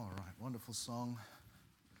Beautiful song.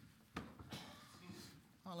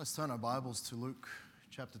 Let's turn our Bibles to Luke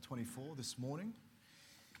chapter 24 this morning.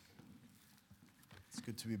 It's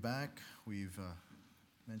good to be back. We've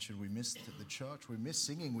mentioned we missed the church. We missed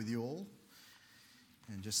singing with you all,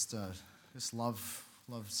 and just love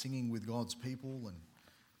singing with God's people and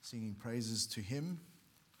singing praises to Him,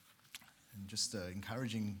 and just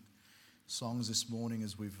encouraging songs this morning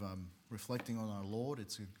as we've reflecting on our Lord.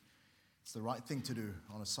 It's the right thing to do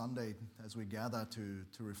on a Sunday as we gather to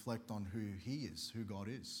reflect on who He is, who God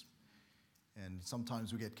is. And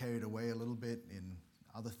sometimes we get carried away a little bit in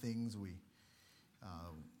other things. We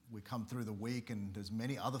come through the week and there's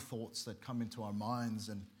many other thoughts that come into our minds,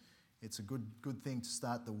 and it's a good thing to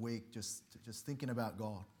start the week just thinking about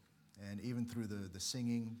God, and even through the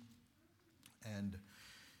singing. And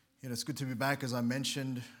it's good to be back. As I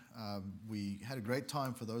mentioned, we had a great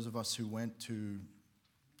time for those of us who went to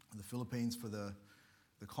the Philippines for the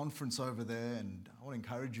conference over there, and I want to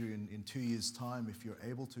encourage you in 2 years' time, if you're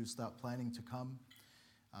able to, start planning to come.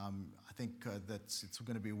 I think that it's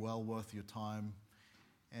going to be well worth your time.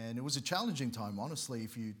 And it was a challenging time, honestly.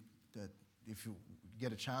 If you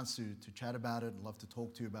get a chance to chat about it, I'd love to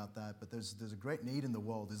talk to you about that. But there's a great need in the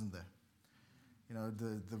world, isn't there?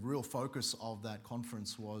 The real focus of that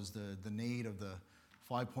conference was the need of the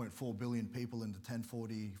 5.4 billion people in the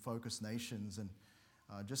 1040 focus nations, and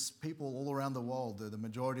just people all around the world, the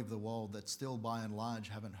majority of the world, that still by and large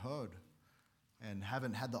haven't heard and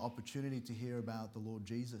haven't had the opportunity to hear about the Lord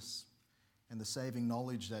Jesus and the saving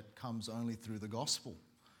knowledge that comes only through the gospel.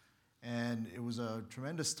 And it was a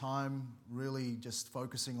tremendous time, really just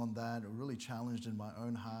focusing on that. It really challenged in my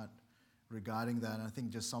own heart regarding that. And I think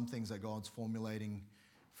just some things that God's formulating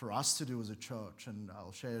for us to do as a church, and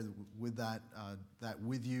I'll share with that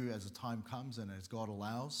with you as the time comes and as God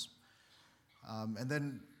allows. And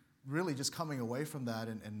then really just coming away from that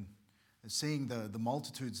and seeing the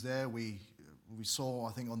multitudes there, we saw,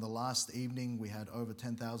 I think on the last evening, we had over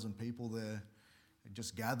 10,000 people there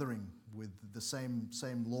just gathering with the same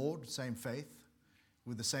Lord, same faith,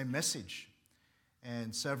 with the same message.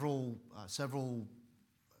 And several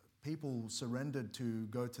people surrendered to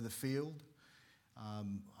go to the field.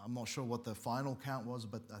 I'm not sure what the final count was,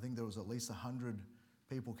 but I think there was at least 100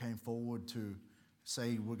 people came forward to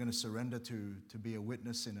say we're going to surrender to be a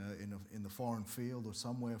witness in the foreign field or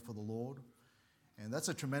somewhere for the Lord. And that's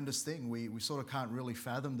a tremendous thing. We sort of can't really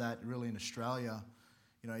fathom that really in Australia.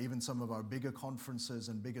 Even some of our bigger conferences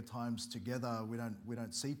and bigger times together, we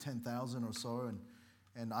don't see 10,000 or so.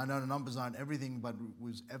 And I know the numbers aren't everything, but it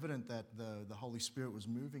was evident that the Holy Spirit was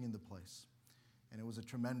moving in the place. And it was a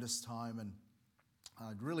tremendous time, and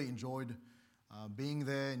I really enjoyed being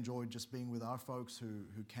there, enjoyed just being with our folks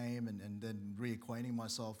who came, and then reacquainting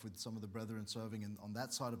myself with some of the brethren serving on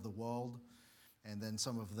that side of the world, and then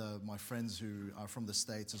some of my friends who are from the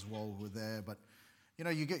States as well were there. But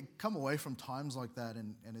you come away from times like that,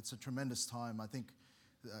 and it's a tremendous time. I think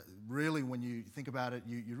really when you think about it,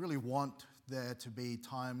 you really want there to be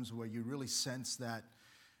times where you really sense that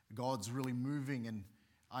God's really moving. And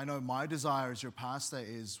I know my desire as your pastor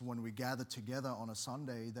is when we gather together on a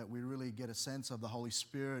Sunday that we really get a sense of the Holy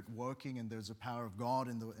Spirit working, and there's a power of God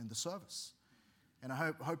in the service. And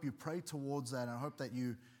I hope you pray towards that, and I hope that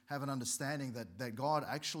you have an understanding that God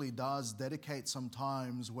actually does dedicate some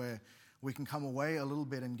times where we can come away a little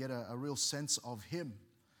bit and get a real sense of Him.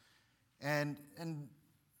 And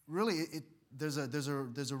really there's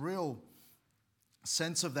a real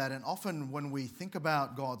sense of that. And often when we think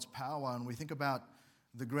about God's power and we think about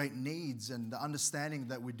the great needs and the understanding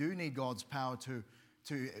that we do need God's power to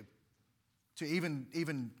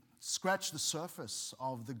even scratch the surface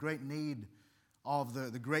of the great need of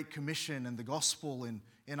the Great Commission and the gospel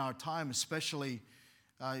in our time especially,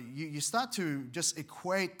 you start to just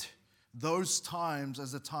equate those times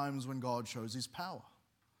as the times when God shows His power.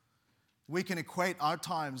 We can equate our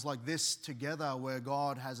times like this together where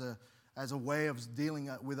God has a way of dealing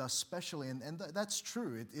with us specially, and that's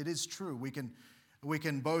true. It is true. We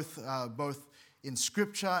can both in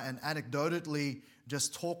Scripture and anecdotally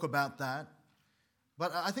just talk about that.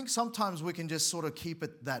 But I think sometimes we can just sort of keep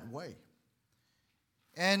it that way.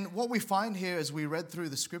 And what we find here as we read through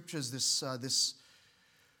the Scriptures this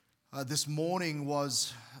morning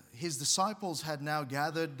was His disciples had now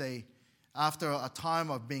gathered. After a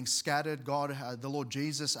time of being scattered, the Lord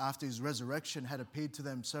Jesus, after His resurrection, had appeared to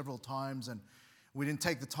them several times, and we didn't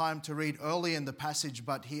take the time to read early in the passage,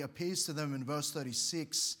 but He appears to them in verse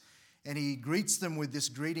 36, and He greets them with this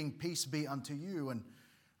greeting, "Peace be unto you." And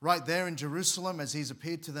right there in Jerusalem, as He's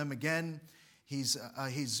appeared to them again, He's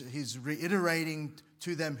reiterating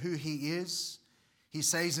to them who He is. He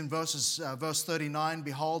says in verse 39,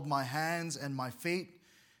 "Behold my hands and my feet,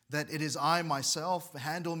 that it is I myself.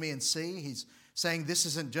 Handle me and see." He's saying this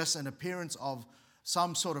isn't just an appearance of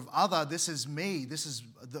some sort of other. This is me. This is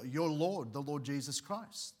your Lord, the Lord Jesus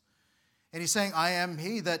Christ. And he's saying, "I am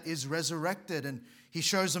he that is resurrected." And he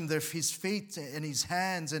shows them his feet and his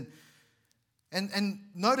hands. And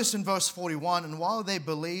notice in verse 41, "And while they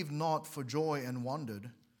believed not for joy and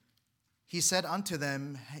wondered, he said unto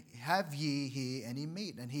them, Have ye here any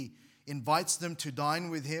meat?" And he invites them to dine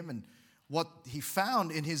with him. And what he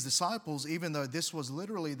found in his disciples, even though this was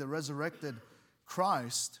literally the resurrected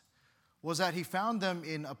Christ, was that he found them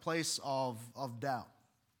in a place of doubt.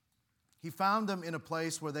 He found them in a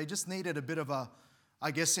place where they just needed a bit of a,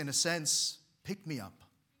 I guess in a sense, pick-me-up.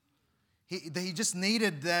 He just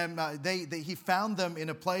needed them. He found them in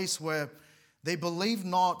a place where they believed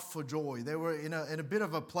not for joy. They were in a bit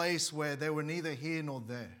of a place where they were neither here nor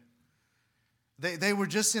there. They were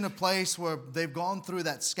just in a place where they've gone through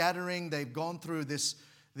that scattering. They've gone through this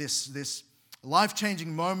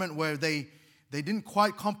life-changing moment where they didn't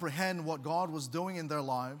quite comprehend what God was doing in their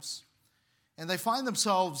lives. And they find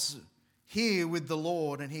themselves here with the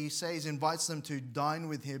Lord, and he says, invites them to dine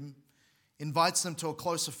with him, invites them to a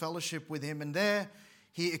closer fellowship with him. And there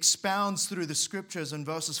he expounds through the scriptures in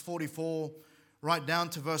verses 44 right down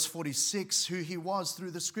to verse 46 who he was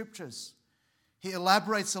through the scriptures. He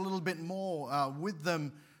elaborates a little bit more with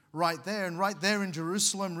them right there. And right there in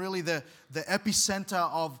Jerusalem, really the epicenter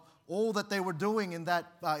of all that they were doing in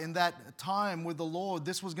that time with the Lord.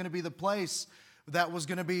 This was going to be the place that was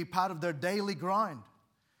going to be part of their daily grind.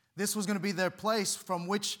 This was going to be their place from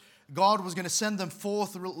which God was going to send them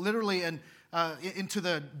forth literally and into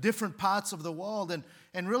the different parts of the world.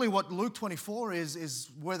 And really what Luke 24 is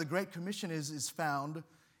where the Great Commission is found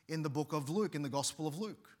in the book of Luke, in the Gospel of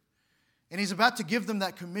Luke. And he's about to give them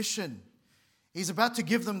that commission. He's about to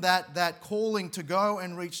give them that calling to go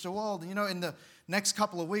and reach the world. You know, in the next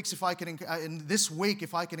couple of weeks, in this week,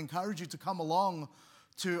 if I can encourage you to come along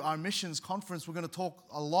to our missions conference, we're going to talk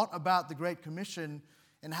a lot about the Great Commission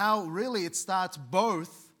and how really it starts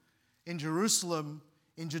both in Jerusalem,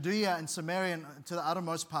 in Judea and Samaria, and to the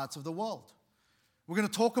uttermost parts of the world. We're going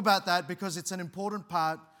to talk about that because it's an important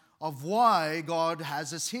part of why God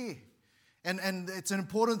has us here. And it's an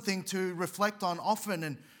important thing to reflect on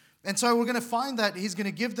often. And so we're going to find that he's going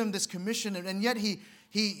to give them this commission. And yet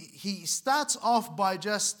he starts off by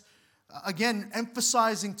just, again,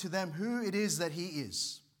 emphasizing to them who it is that he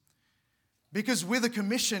is. Because with a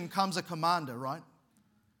commission comes a commander, right?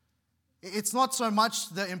 It's not so much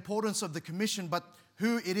the importance of the commission, but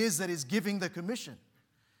who it is that is giving the commission.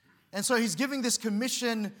 And so he's giving this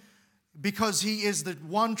commission because he is the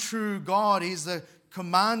one true God. He's the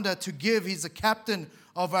commander to give. He's the captain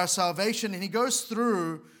of our salvation. And he goes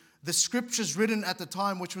through the scriptures written at the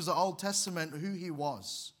time, which was the Old Testament, who he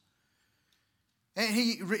was. And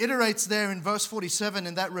he reiterates there in verse 47,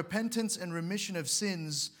 and that repentance and remission of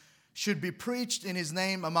sins should be preached in his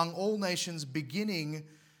name among all nations, beginning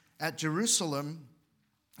at Jerusalem.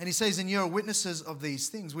 And he says, and ye are witnesses of these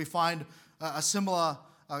things. We find a similar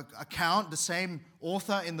account, the same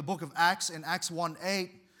author in the book of Acts, in Acts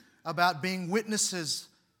 1:8, about being witnesses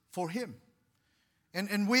for him.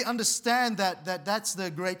 And we understand that that's the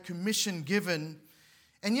Great Commission given.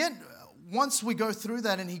 And yet, once we go through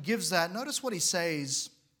that and he gives that, notice what he says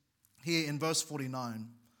here in verse 49.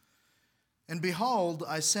 And behold,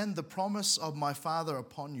 I send the promise of my Father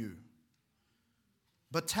upon you.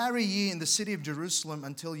 But tarry ye in the city of Jerusalem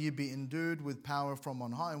until ye be endued with power from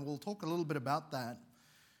on high. And we'll talk a little bit about that.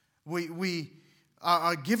 We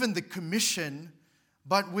are given the commission,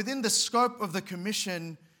 but within the scope of the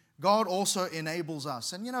commission, God also enables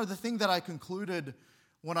us. And you know, the thing that I concluded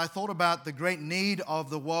when I thought about the great need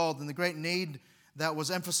of the world and the great need that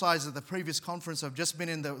was emphasized at the previous conference, I've just been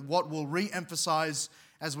in what we'll re-emphasize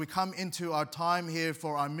as we come into our time here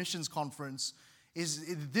for our missions conference,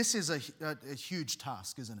 this is a huge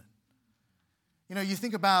task, isn't it? You know, you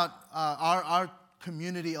think about our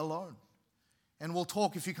community alone. And we'll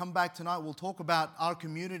talk, if you come back tonight, we'll talk about our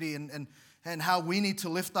community and how we need to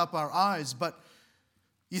lift up our eyes. But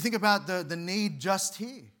you think about the need just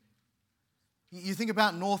here. You think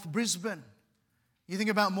about North Brisbane. You think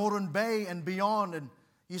about Moreton Bay and beyond. And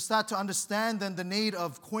you start to understand then the need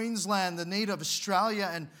of Queensland, the need of Australia,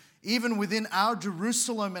 and even within our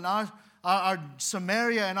Jerusalem and our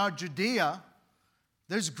Samaria and our Judea,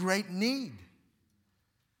 there's great need.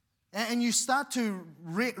 And you start to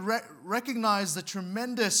recognize the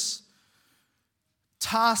tremendous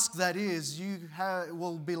task that is. You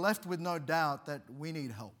will be left with no doubt that we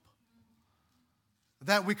need help.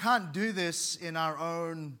 That we can't do this in our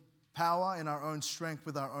own power, in our own strength,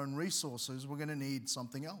 with our own resources. We're going to need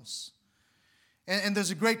something else. And there's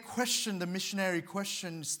a great question, the missionary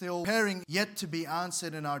question, still preparing, yet to be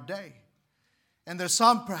answered in our day. And there's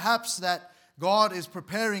some perhaps that God is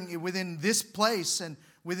preparing within this place and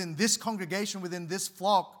within this congregation, within this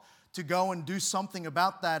flock, to go and do something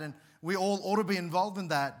about that. And we all ought to be involved in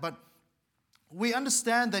that. But we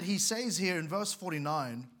understand that he says here in verse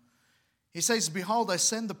 49, he says, "Behold, I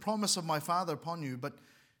send the promise of my Father upon you, but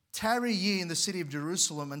tarry ye in the city of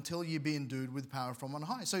Jerusalem until ye be endued with power from on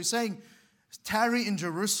high." So he's saying, tarry in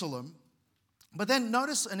Jerusalem. But then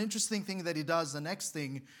notice an interesting thing that he does, the next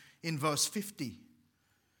thing in verse 50.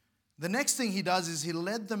 The next thing he does is he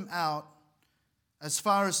led them out as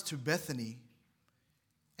far as to Bethany,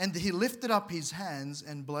 and he lifted up his hands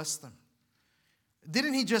and blessed them.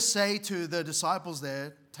 Didn't he just say to the disciples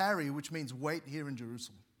there, tarry, which means wait here in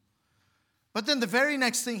Jerusalem? But then the very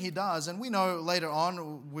next thing he does, and we know later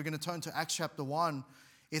on, we're going to turn to Acts chapter 1,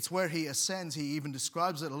 it's where he ascends. He even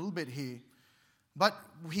describes it a little bit here. But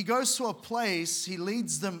he goes to a place, he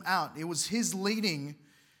leads them out. It was his leading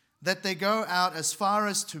that they go out as far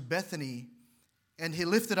as to Bethany, and he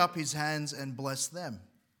lifted up his hands and blessed them.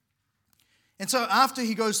 And so after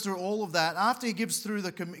he goes through all of that, after he gives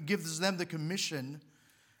them the commission,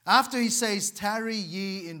 after he says, tarry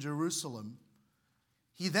ye in Jerusalem,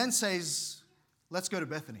 he then says, let's go to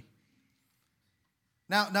Bethany.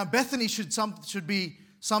 Now Bethany should be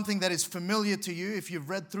something that is familiar to you if you've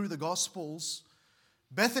read through the Gospels.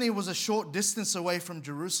 Bethany was a short distance away from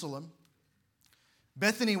Jerusalem.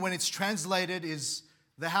 Bethany, when it's translated, is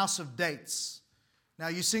the house of dates. Now,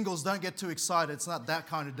 you singles, don't get too excited. It's not that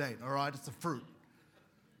kind of date, all right? It's a fruit.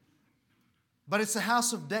 But it's the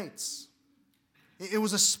house of dates. It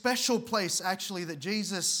was a special place, actually, that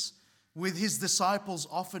Jesus, with his disciples,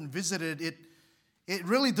 often visited. It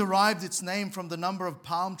really derived its name from the number of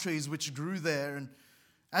palm trees which grew there. And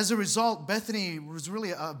as a result, Bethany was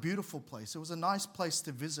really a beautiful place. It was a nice place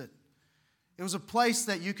to visit. It was a place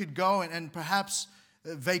that you could go and perhaps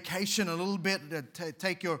vacation a little bit,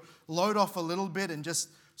 take your load off a little bit and just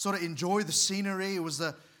sort of enjoy the scenery. It was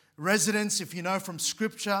the residence, if you know from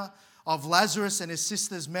Scripture, of Lazarus and his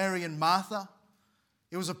sisters Mary and Martha.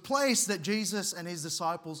 It was a place that Jesus and his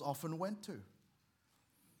disciples often went to.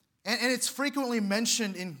 And it's frequently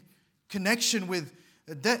mentioned in connection with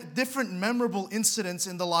different memorable incidents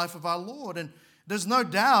in the life of our Lord. And there's no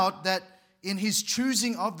doubt that in his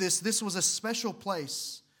choosing of this was a special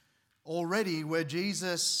place already where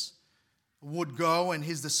Jesus would go and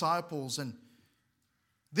his disciples. And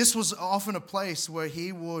this was often a place where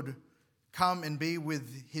he would come and be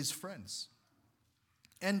with his friends.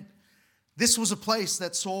 And this was a place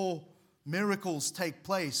that saw miracles take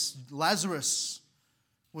place. Lazarus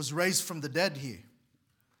was raised from the dead here.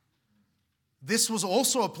 This was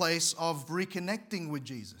also a place of reconnecting with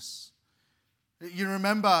Jesus. You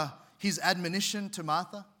remember his admonition to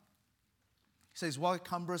Martha? He says, "Why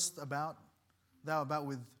cumberest thou about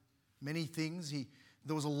with many things?"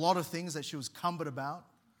 There was a lot of things that she was cumbered about.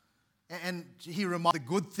 And he reminded the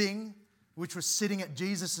good thing, which was sitting at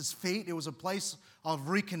Jesus' feet. It was a place of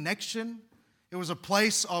reconnection. It was a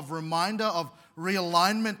place of reminder, of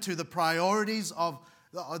realignment to the priorities of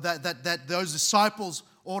that those disciples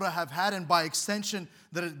ought to have had, and by extension,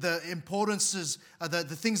 the importances, the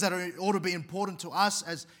things that ought to be important to us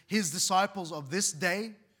as his disciples of this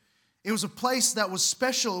day. It was a place that was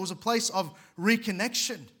special. It was a place of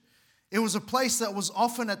reconnection. It was a place that was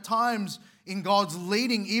often at times in God's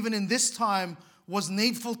leading, even in this time, was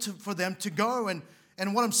needful for them to go.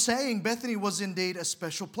 And what I'm saying, Bethany was indeed a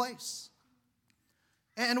special place.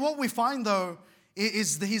 And what we find, though,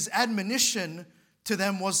 is his admonition to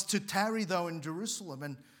them was to tarry, though, in Jerusalem.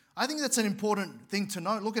 And I think that's an important thing to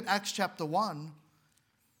note. Look at Acts chapter 1.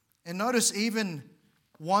 And notice even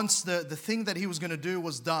once the thing that he was going to do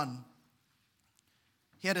was done,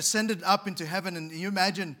 he had ascended up into heaven. And you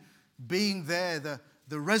imagine being there,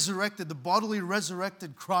 the resurrected, the bodily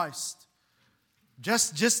resurrected Christ.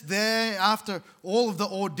 Just there after all of the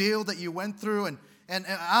ordeal that you went through, and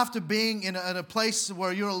after being in a place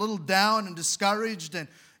where you're a little down and discouraged, and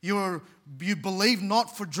you believe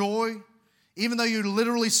not for joy, even though you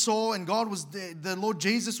literally saw and the Lord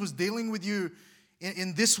Jesus was dealing with you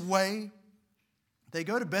in this way. They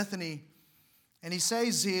go to Bethany, and he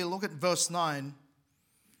says here, look at verse 9,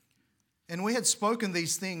 "And we had spoken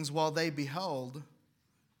these things while they beheld,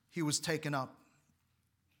 he was taken up.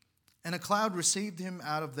 And a cloud received him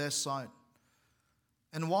out of their sight.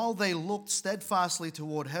 And while they looked steadfastly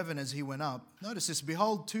toward heaven as he went up," notice this,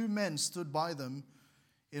 "behold, two men stood by them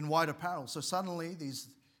in white apparel." So suddenly these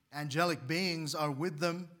angelic beings are with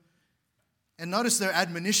them. And notice their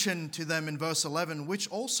admonition to them in verse 11, which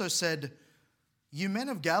also said, "You men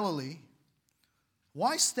of Galilee,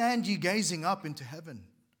 why stand ye gazing up into heaven?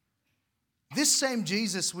 This same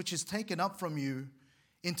Jesus which is taken up from you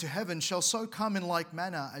into heaven shall so come in like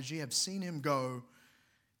manner as ye have seen him go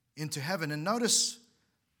into heaven." And notice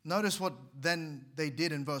what then they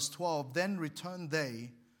did in verse 12. Then returned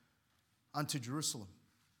they unto Jerusalem.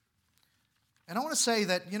 And I want to say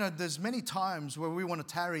that, there's many times where we want to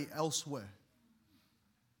tarry elsewhere.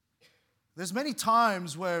 There's many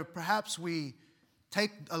times where perhaps we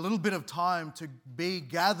take a little bit of time to be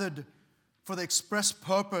gathered for the express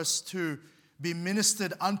purpose to be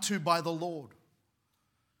ministered unto by the Lord.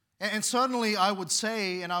 And certainly I would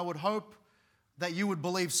say, and I would hope that you would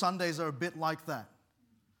believe Sundays are a bit like that.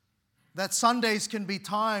 That Sundays can be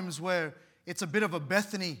times where it's a bit of a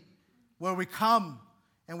Bethany, where we come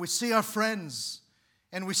and we see our friends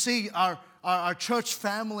and we see our church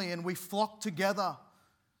family and we flock together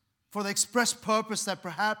for the express purpose that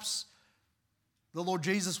perhaps the Lord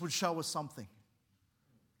Jesus would show us something.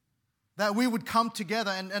 That we would come together.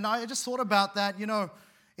 And I just thought about that.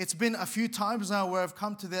 It's been a few times now where I've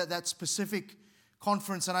come to that specific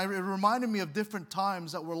conference, and it reminded me of different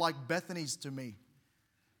times that were like Bethanies to me.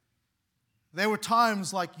 There were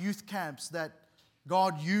times like youth camps that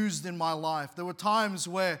God used in my life. There were times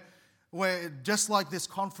where just like this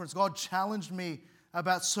conference, God challenged me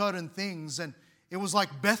about certain things, and it was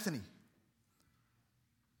like Bethany.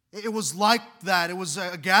 It was like that. It was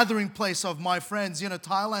a gathering place of my friends.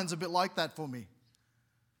 Thailand's a bit like that for me.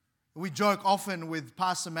 We joke often with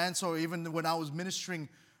Pastor Mansour, even when I was ministering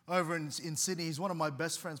over in Sydney. He's one of my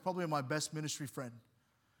best friends, probably my best ministry friend.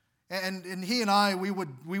 And he and I, we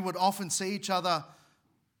would often see each other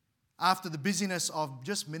after the busyness of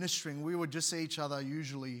just ministering. We would just see each other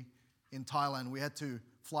usually in Thailand. We had to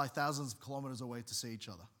fly thousands of kilometers away to see each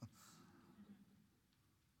other.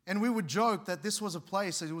 And we would joke that this was a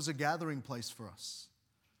place, it was a gathering place for us.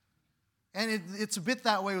 And it's a bit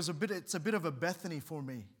that way. It's a bit of a Bethany for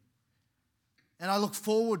me. And I look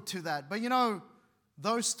forward to that. But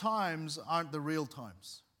those times aren't the real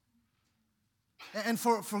times. And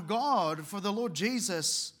for God, for the Lord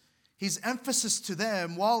Jesus, His emphasis to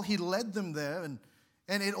them while He led them there, and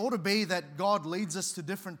it ought to be that God leads us to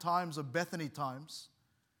different times of Bethany times.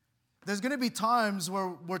 There's going to be times where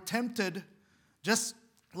we're tempted, just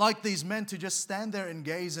like these men, to just stand there and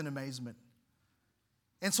gaze in amazement.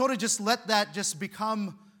 And sort of just let that just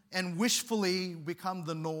become and wishfully become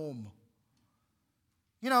the norm.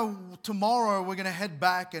 Tomorrow we're going to head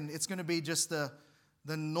back and it's going to be just the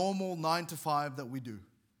normal 9 to 5 that we do.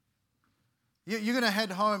 You're going to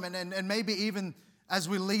head home and maybe even as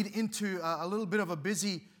we lead into a little bit of a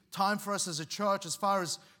busy time for us as a church as far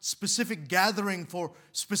as specific gathering for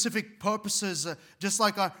specific purposes, just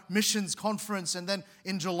like our missions conference. And then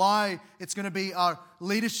in July, it's going to be our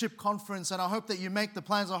leadership conference. And I hope that you make the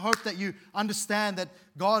plans. I hope that you understand that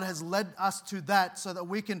God has led us to that so that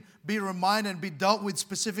we can be reminded and be dealt with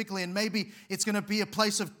specifically. And maybe it's going to be a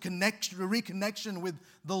place of connection, reconnection with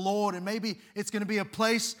the Lord. And maybe it's going to be a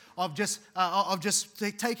place of just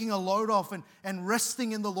taking a load off and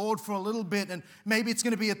resting in the Lord for a little bit. And maybe it's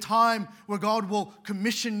going to be a time where God will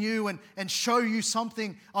commission you and show you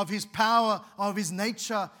something of His power, of His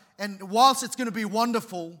nature. And whilst it's going to be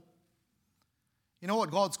wonderful, you know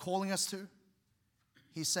what God's calling us to?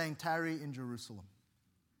 He's saying, tarry in Jerusalem.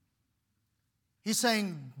 He's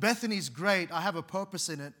saying, Bethany's great, I have a purpose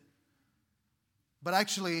in it, but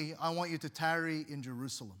actually I want you to tarry in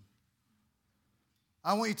Jerusalem.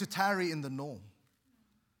 I want you to tarry in the norm.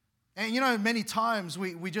 And many times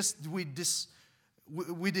we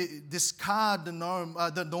discard the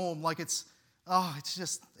norm like it's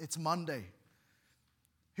Monday.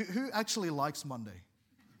 Who actually likes Monday?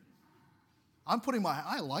 I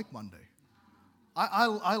like Monday.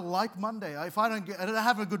 I like Monday. If I don't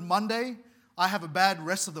have a good Monday, I have a bad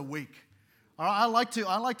rest of the week. All right? I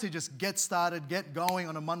like to just get started, get going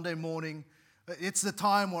on a Monday morning. It's the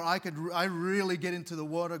time where I really get into the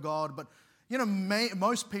Word of God. But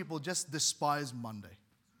most people just despise Monday.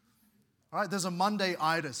 All right? There's a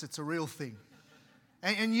Monday-itis. It's a real thing.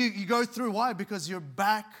 And you go through, why? Because you're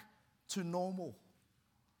back to normal.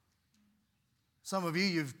 Some of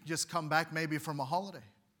you've just come back maybe from a holiday.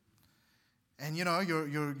 And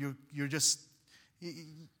you're just,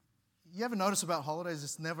 you ever notice about holidays,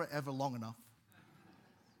 it's never ever long enough.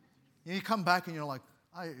 You come back and you're like,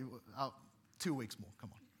 2 weeks more, come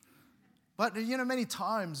on. But many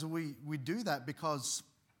times we do that because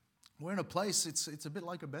we're in a place, it's a bit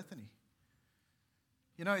like a Bethany.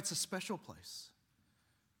 It's a special place.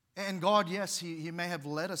 And God, yes, He may have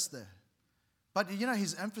led us there. But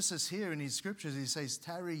his emphasis here in his scriptures, he says,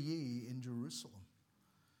 tarry ye in Jerusalem.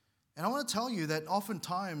 And I want to tell you that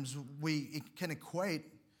oftentimes we can equate,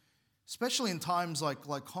 especially in times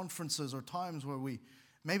like conferences or times where we,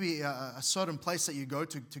 maybe a certain place that you go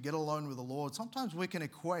to get alone with the Lord, sometimes we can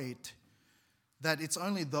equate that it's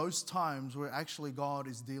only those times where actually God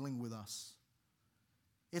is dealing with us.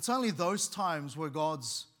 It's only those times where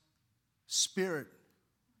God's Spirit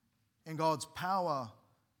and God's power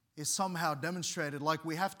is somehow demonstrated. Like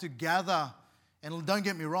we have to gather, and don't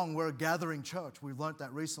get me wrong, we're a gathering church. We've learnt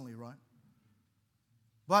that recently, right?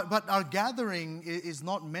 But our gathering is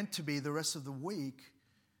not meant to be the rest of the week.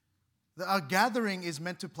 Our gathering is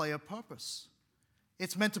meant to play a purpose.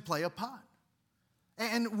 It's meant to play a part.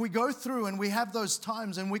 And we go through and we have those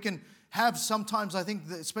times, and we can have sometimes, I think,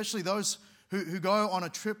 especially those who go on a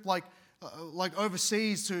trip like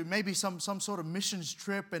overseas to maybe some sort of missions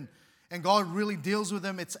trip, and God really deals with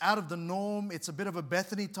them. It's out of the norm. It's a bit of a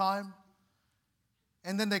Bethany time.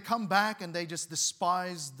 And then they come back and they just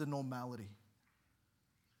despise the normality.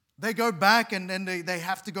 They go back and then they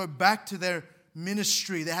have to go back to their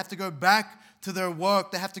ministry. They have to go back to their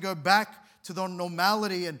work. They have to go back to their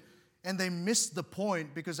normality, and they miss the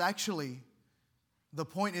point, because actually the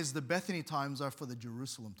point is the Bethany times are for the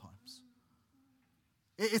Jerusalem times.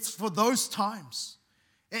 It's for those times.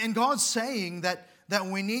 And God's saying that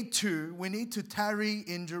we need to tarry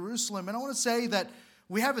in Jerusalem. And I want to say that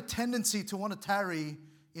we have a tendency to want to tarry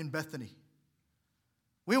in Bethany.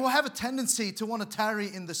 We will have a tendency to want to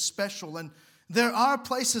tarry in the special. And there are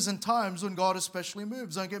places and times when God especially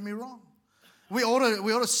moves. Don't get me wrong. We ought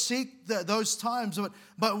to seek those times,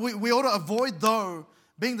 but we ought to avoid, though,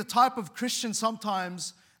 being the type of Christian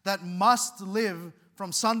sometimes that must live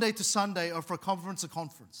from Sunday to Sunday or from conference to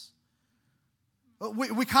conference.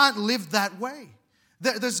 We can't live that way.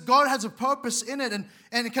 God has a purpose in it.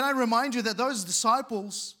 And can I remind you that those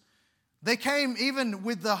disciples, they came even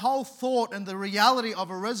with the whole thought and the reality of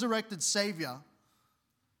a resurrected Savior.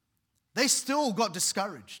 They still got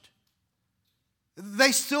discouraged.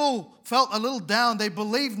 They still felt a little down. They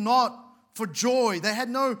believed not for joy. They had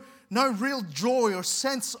no real joy or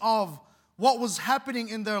sense of what was happening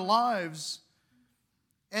in their lives.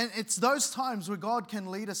 And it's those times where God can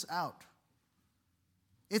lead us out.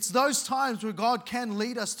 It's those times where God can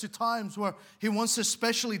lead us to times where He wants to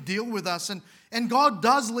specially deal with us. And God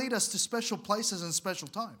does lead us to special places and special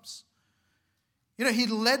times. He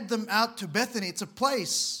led them out to Bethany. It's a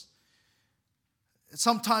place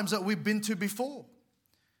sometimes that we've been to before.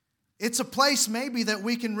 It's a place maybe that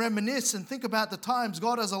we can reminisce and think about the times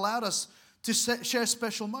God has allowed us to share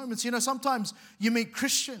special moments. Sometimes you meet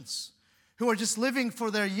Christians who are just living for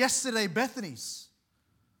their yesterday Bethanies.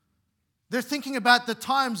 They're thinking about the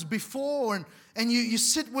times before, and you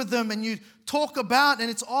sit with them and you talk about, and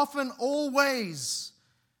it's often always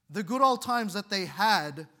the good old times that they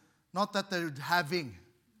had, not that they're having.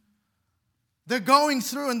 They're going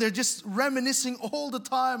through and they're just reminiscing all the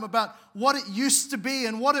time about what it used to be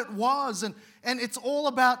and what it was. And it's all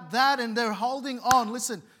about that, and they're holding on.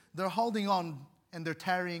 Listen, they're holding on and they're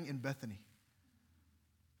tarrying in Bethany.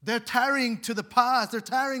 They're tarrying to the past. They're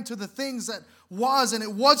tarrying to the things that was, and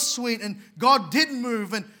it was sweet, and God did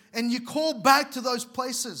move, and you call back to those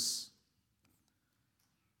places.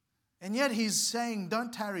 And yet He's saying,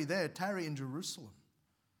 don't tarry there, tarry in Jerusalem.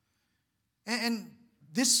 And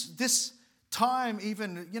this time,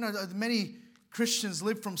 even, many Christians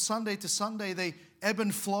live from Sunday to Sunday. They ebb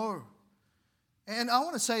and flow. And I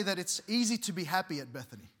want to say that it's easy to be happy at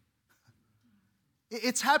Bethany.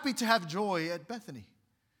 It's happy to have joy at Bethany.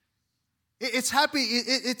 It's happy.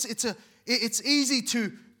 It's easy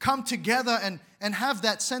to come together and have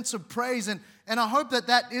that sense of praise. And I hope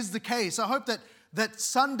that is the case. I hope that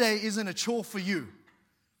Sunday isn't a chore for you.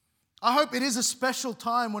 I hope it is a special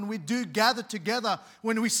time when we do gather together,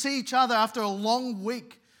 when we see each other after a long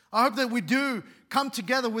week. I hope that we do come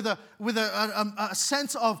together with a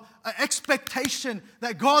sense of expectation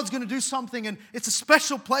that God's going to do something, and it's a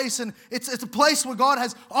special place, and it's a place where God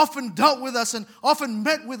has often dealt with us and often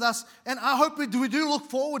met with us, and I hope we do look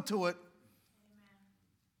forward to it.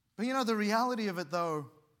 Amen. But the reality of it, though,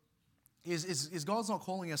 is God's not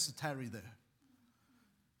calling us to tarry there.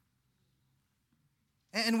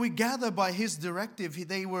 And we gather by His directive.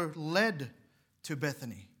 They were led to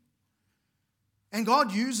Bethany. And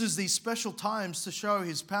God uses these special times to show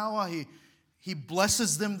His power. He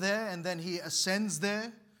blesses them there, and then He ascends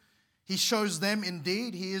there. He shows them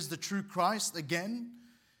indeed He is the true Christ again.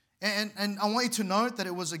 And I want you to note that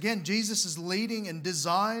it was, again, Jesus' leading and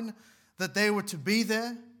design that they were to be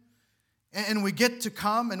there. And we get to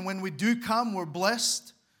come, and when we do come, we're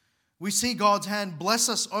blessed. We see God's hand bless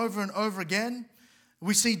us over and over again.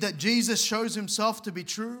 We see that Jesus shows himself to be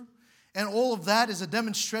true. And all of that is a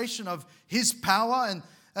demonstration of his power.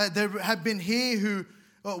 And there have been here who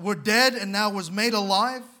were dead and now was made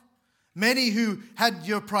alive. Many who had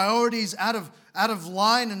your priorities out of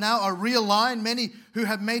line and now are realigned. Many who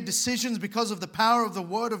have made decisions because of the power of the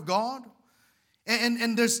Word of God.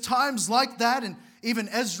 And there's times like that, and even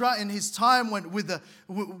Ezra in his time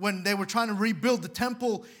when they were trying to rebuild the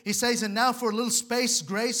temple, he says, "And now for a little space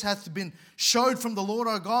grace hath been showed from the Lord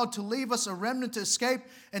our God to leave us a remnant to escape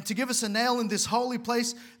and to give us a nail in this holy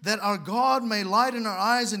place, that our God may lighten our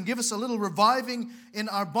eyes and give us a little reviving in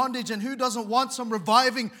our bondage." And who doesn't want some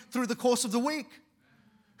reviving through the course of the week?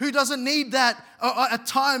 Who doesn't need that at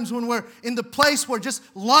times when we're in the place where just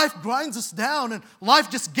life grinds us down and life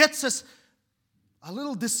just gets us a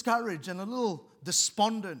little discouraged and a little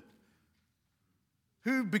despondent?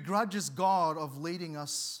 Who begrudges God of leading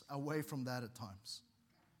us away from that at times?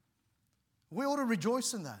 We ought to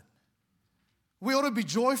rejoice in that. We ought to be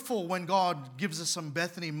joyful when God gives us some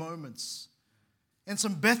Bethany moments and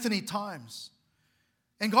some Bethany times.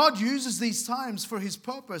 And God uses these times for his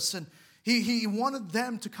purpose. And he wanted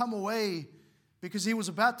them to come away because he was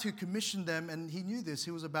about to commission them, and he knew this.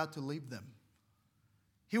 He was about to leave them.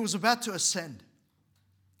 He was about to ascend.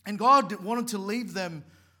 And God wanted to leave them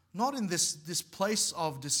not in this place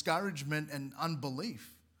of discouragement and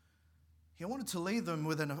unbelief. He wanted to leave them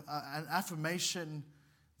with an affirmation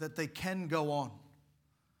that they can go on,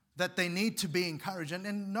 that they need to be encouraged.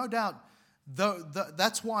 And no doubt,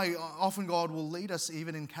 that's why often God will lead us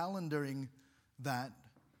even in calendaring that,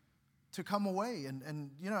 to come away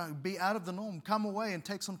and be out of the norm, come away and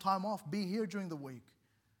take some time off, be here during the week.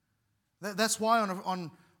 That's why on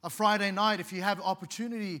a Friday night, if you have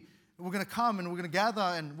opportunity, we're going to come and we're going to gather,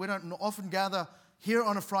 and we don't often gather here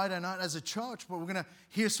on a Friday night as a church, but we're going to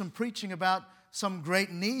hear some preaching about some great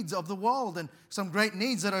needs of the world and some great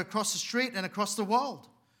needs that are across the street and across the world.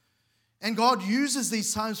 And God uses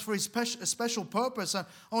these times for his special purpose. And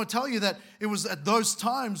I want to tell you that it was at those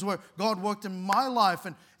times where God worked in my life.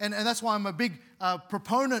 And that's why I'm a big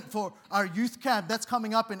proponent for our youth camp. That's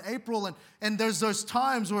coming up in April. And there's those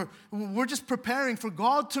times where we're just preparing for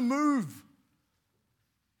God to move.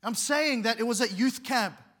 I'm saying that it was at youth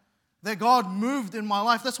camp that God moved in my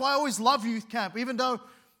life. That's why I always love youth camp. Even though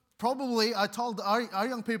probably I told our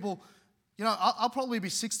young people, I'll probably be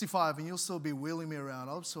 65 and you'll still be wheeling me around.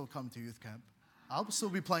 I'll still come to youth camp. I'll still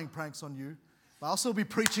be playing pranks on you. But I'll still be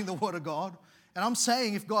preaching the Word of God. And I'm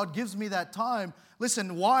saying if God gives me that time,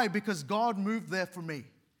 listen, why? Because God moved there for me.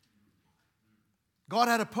 God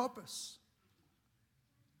had a purpose.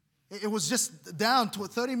 It was just down to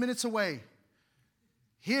 30 minutes away.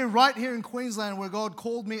 Right here in Queensland, where God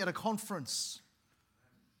called me at a conference.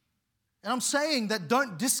 And I'm saying that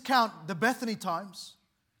don't discount the Bethany times.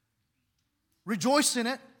 Rejoice in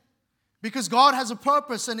it, because God has a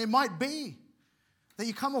purpose, and it might be that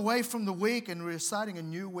you come away from the week and we're starting a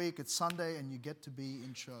new week. It's Sunday and you get to be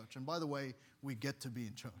in church. And by the way, we get to be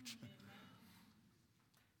in church.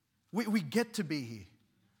 We get to be here.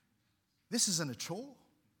 This isn't a chore.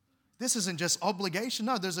 This isn't just obligation.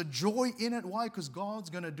 No, there's a joy in it. Why? Because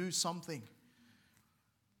God's going to do something.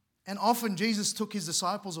 And often Jesus took his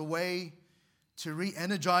disciples away to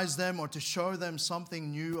re-energize them or to show them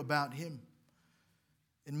something new about him.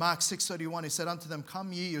 In Mark 6:31, he said unto them,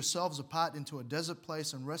 "Come ye yourselves apart into a desert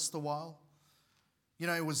place and rest a while."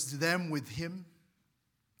 It was them with him.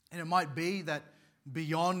 And it might be that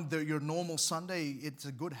beyond your normal Sunday, it's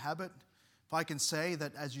a good habit, if I can say,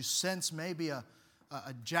 that as you sense maybe a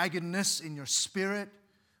jaggedness in your spirit,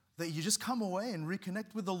 that you just come away and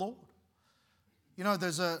reconnect with the Lord.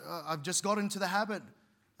 I've just got into the habit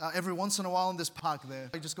every once in a while in this park there.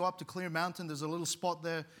 I just go up to Clear Mountain. There's a little spot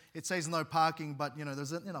there. It says no parking, but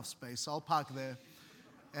there's enough space. So I'll park there,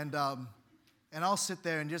 and I'll sit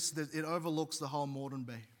there and it overlooks the whole Moreton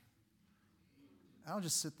Bay. And I'll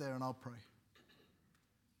just sit there and I'll pray.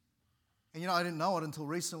 And I didn't know it until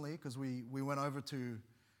recently, because we went over to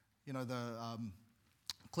the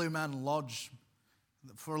Clear Mountain Lodge.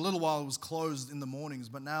 For a little while it was closed in the mornings,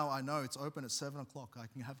 but now I know it's open at 7 o'clock. I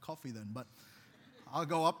can have coffee then, but I'll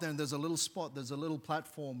go up there and there's a little spot, there's a little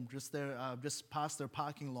platform just there, just past their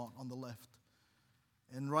parking lot on the left.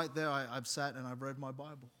 And right there I've sat and I've read my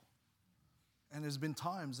Bible. And there's been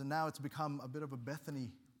times, and now it's become a bit of a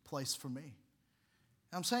Bethany place for me.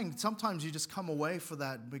 And I'm saying sometimes you just come away for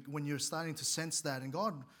that when you're starting to sense that, and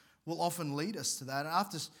God will often lead us to that.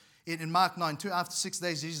 And in Mark 9:2, after 6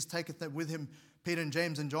 days Jesus taketh with him Peter and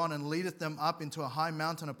James and John and leadeth them up into a high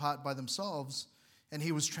mountain apart by themselves. And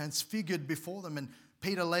he was transfigured before them. And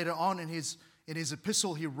Peter later on in in his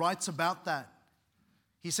epistle, he writes about that.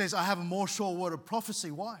 He says, I have a more sure word of prophecy.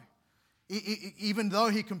 Why? Even though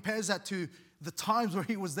he compares that to the times where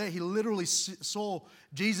he was there, he literally saw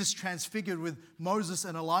Jesus transfigured with Moses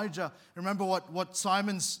and Elijah. Remember what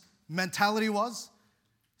Simon's mentality was?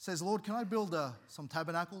 He says, Lord, can I build some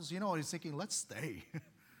tabernacles? You know what he's thinking? Let's stay.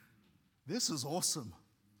 This is awesome.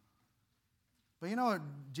 But you know what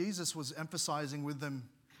Jesus was emphasizing with them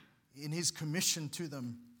in his commission to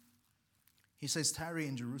them? He says, tarry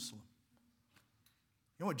in Jerusalem.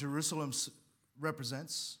 You know what Jerusalem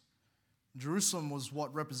represents? Jerusalem was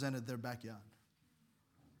what represented their backyard.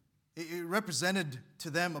 It represented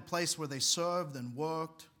to them a place where they served and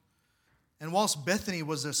worked. And whilst Bethany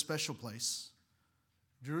was their special place,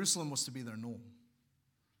 Jerusalem was to be their norm.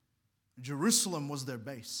 Jerusalem was their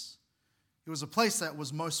base. It was a place that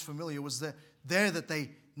was most familiar. It was there that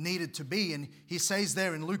they needed to be. And he says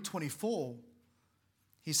there in Luke 24,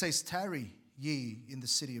 he says, tarry ye in the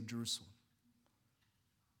city of Jerusalem.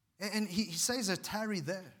 And he says that tarry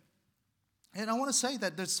there. And I want to say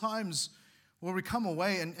that there's times where we come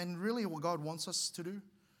away and really what God wants us to do,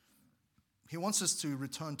 he wants us to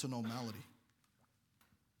return to normality.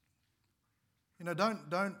 You know,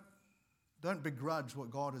 don't begrudge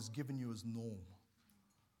what God has given you as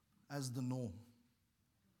the norm.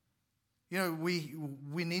 You know,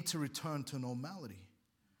 we need to return to normality.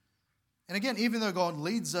 And again, even though God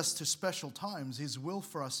leads us to special times, his will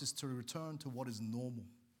for us is to return to what is normal.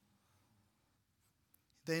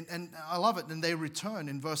 And I love it. And they return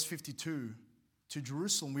in verse 52 to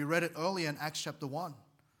Jerusalem. We read it earlier in Acts chapter 1.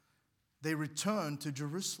 They return to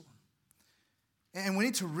Jerusalem. And we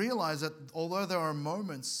need to realize that although there are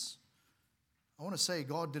moments, I want to say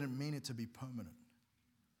God didn't mean it to be permanent.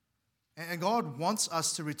 And God wants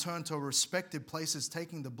us to return to our respective places,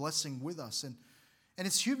 taking the blessing with us. And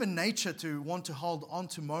it's human nature to want to hold on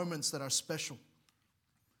to moments that are special.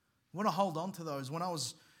 I want to hold on to those. When I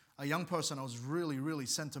was a young person, I was really, really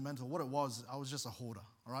sentimental. What it was, I was just a hoarder,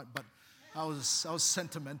 all right? But I was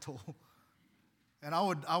sentimental. And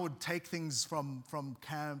I would take things from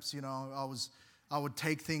camps, you know. I would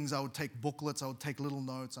take things, I would take booklets, I would take little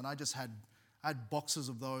notes, and I had boxes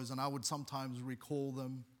of those, and I would sometimes recall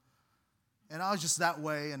them. And I was just that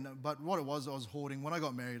way, but what it was, I was hoarding. When I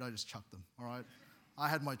got married, I just chucked them, all right? I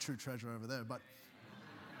had my true treasure over there, but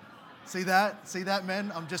see that,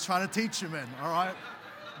 men? I'm just trying to teach you, men, all right?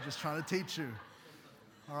 I'm just trying to teach you,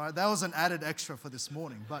 all right? That was an added extra for this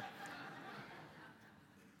morning, but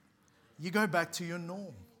you go back to your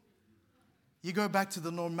norm. You go back to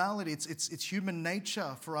the normality. It's human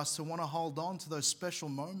nature for us to want to hold on to those special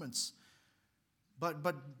moments,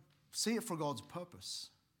 but see it for God's purpose.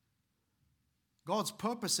 God's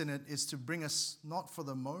purpose in it is to bring us, not for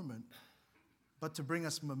the moment, but to bring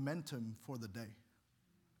us momentum for the day.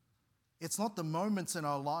 It's not the moments in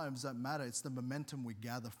our lives that matter, it's the momentum we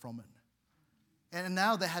gather from it. And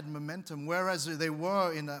now they had momentum, whereas they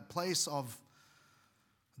were in a place of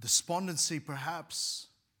despondency perhaps,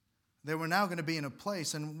 they were now going to be in a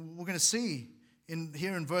place, and we're going to see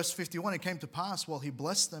here in verse 51, it came to pass while he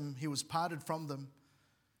blessed them, he was parted from them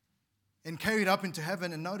and carried up into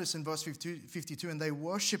heaven. And notice in verse 52, and they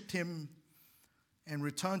worshipped him and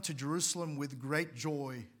returned to Jerusalem with great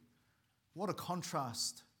joy. What a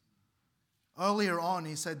contrast. Earlier on,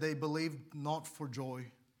 he said they believed not for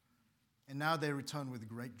joy, and now they return with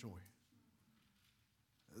great joy.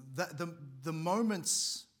 The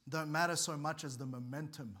moments don't matter so much as the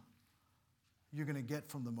momentum you're going to get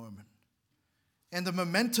from the moment. And the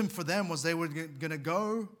momentum for them was they were going to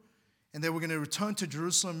go and they were going to return to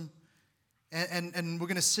Jerusalem. And we're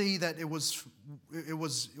going to see that it was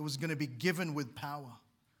going to be given with power.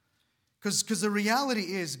 Because the reality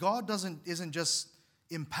is God isn't just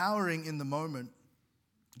empowering in the moment.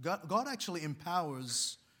 God actually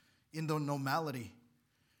empowers in the normality.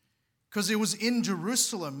 Because it was in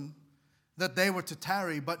Jerusalem that they were to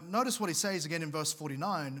tarry. But notice what he says again in verse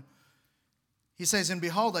 49. He says, and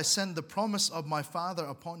behold, I send the promise of my Father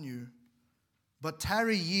upon you. But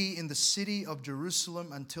tarry ye in the city of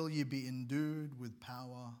Jerusalem until ye be endued with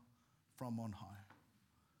power from on high.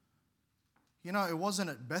 You know, it wasn't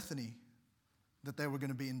at Bethany that they were going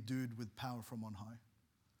to be endued with power from on high.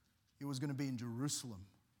 It was going to be in Jerusalem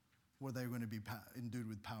where they were going to be endued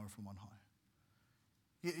with power from on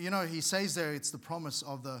high. You know, he says there it's the promise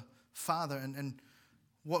of the Father. And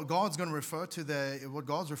what God's going to refer to there, what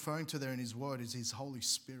God's referring to there in his word is his Holy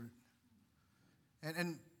Spirit.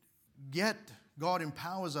 And yet, God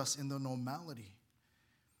empowers us in the normality.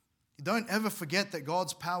 Don't ever forget that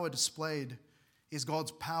God's power displayed is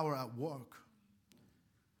God's power at work.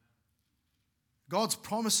 God's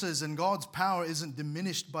promises and God's power isn't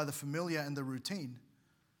diminished by the familiar and the routine.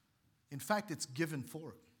 In fact, it's given for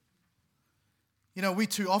it. You know, we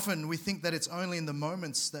too often, we think that it's only in the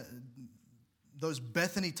moments, that those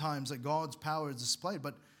Bethany times, that God's power is displayed,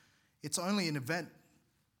 but it's only an event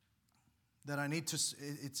that I need to,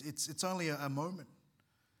 it's only a moment.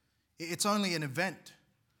 It's only an event.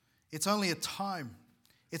 It's only a time.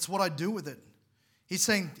 It's what I do with it. He's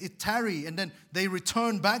saying, tarry, and then they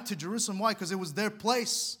return back to Jerusalem. Why? Because it was their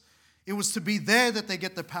place. It was to be there that they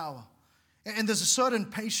get the power. And there's a certain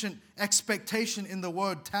patient expectation in the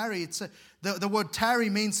word tarry. The word tarry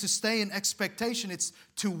means to stay in expectation. It's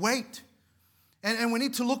to wait. And we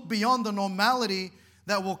need to look beyond the normality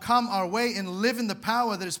that will come our way and live in the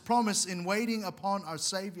power that is promised in waiting upon our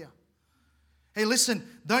Savior. Hey, listen,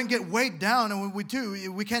 don't get weighed down. And when we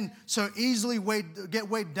do, we can so easily get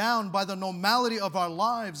weighed down by the normality of our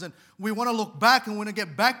lives. And we want to look back and want to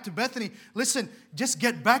get back to Bethany. Listen, just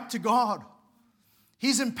get back to God.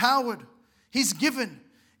 He's empowered. He's given.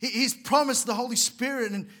 He's promised the Holy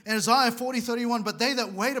Spirit in Isaiah 40:31. But they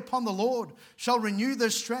that wait upon the Lord shall renew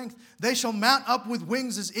their strength. They shall mount up with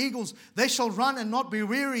wings as eagles. They shall run and not be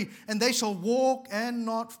weary. And they shall walk and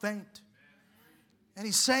not faint. And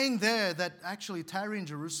he's saying there that actually tarry in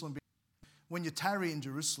Jerusalem. When you tarry in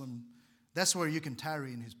Jerusalem, that's where you can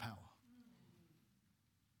tarry in His power.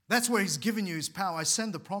 That's where He's given you His power. I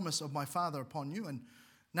send the promise of my Father upon you. And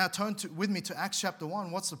now turn with me to Acts chapter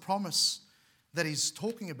 1. What's the promise that He's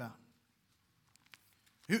talking about?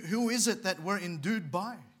 Who is it that we're endued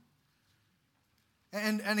by?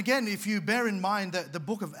 And again, if you bear in mind that the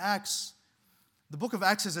book of Acts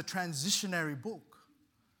is a transitionary book.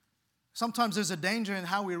 Sometimes there's a danger in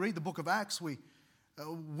how we read the book of Acts. We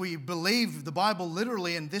believe the Bible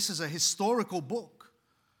literally, and this is a historical book.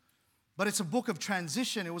 But it's a book of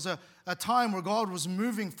transition. It was a time where God was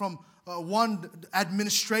moving from one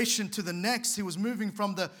administration to the next. He was moving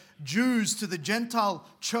from the Jews to the Gentile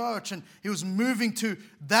church, and He was moving to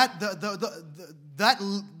that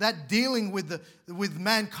dealing with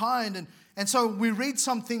mankind. And so we read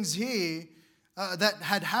some things here that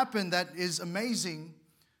had happened that is amazing,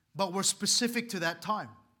 but were specific to that time.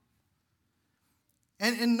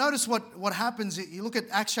 And notice what happens. You look at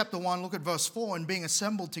Acts chapter 1, look at verse 4, and being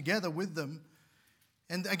assembled together with them.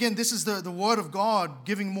 And again, this is the word of God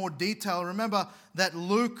giving more detail. Remember that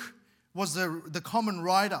Luke was the common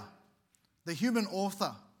writer, the human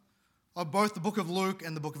author of both the book of Luke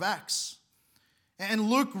and the book of Acts. And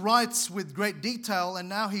Luke writes with great detail, and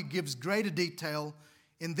now he gives greater detail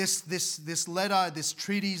in this letter, this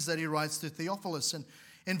treatise that he writes to Theophilus. And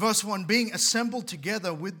in verse 1, being assembled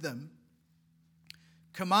together with them,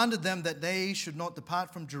 commanded them that they should not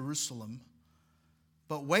depart from Jerusalem,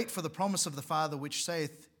 but wait for the promise of the Father, which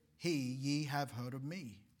saith he, ye have heard of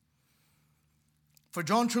me. For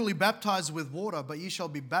John truly baptized with water, but ye shall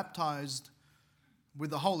be baptized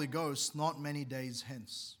with the Holy Ghost not many days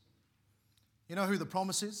hence. You know who the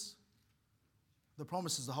promise is? The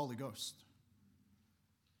promise is the Holy Ghost.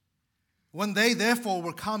 When they therefore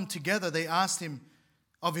were come together, they asked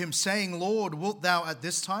of him, saying, Lord, wilt thou at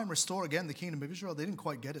this time restore again the kingdom of Israel? They didn't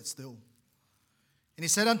quite get it still. And he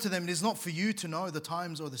said unto them, it is not for you to know the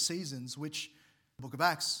times or the seasons, which, the book of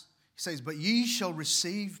Acts, he says, but ye shall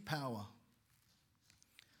receive power.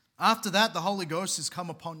 After that, the Holy Ghost is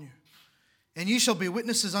come upon you. And ye shall be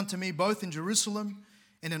witnesses unto me both in Jerusalem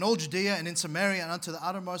and in all Judea and in Samaria and unto the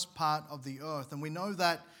uttermost part of the earth. And we know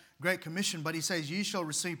that Great Commission, but he says, ye shall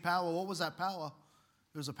receive power. What was that power?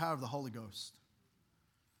 It was the power of the Holy Ghost.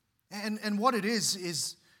 And what it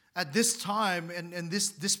is at this time and this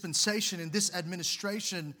dispensation, in this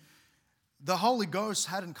administration, the Holy Ghost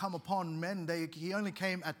hadn't come upon men. He only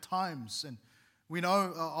came at times. And we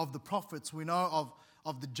know of the prophets. We know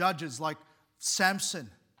of the judges like Samson.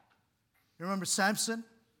 You remember Samson?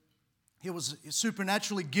 He was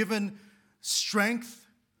supernaturally given strength.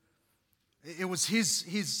 It was his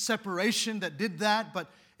separation that did that, but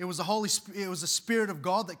it was the Spirit of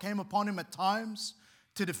God that came upon him at times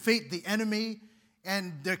to defeat the enemy.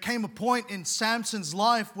 And there came a point in Samson's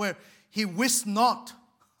life where he wist not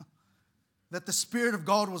that the Spirit of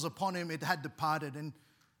God was upon him. It had departed. And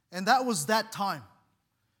that was that time.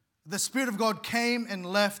 The Spirit of God came and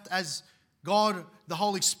left as God, the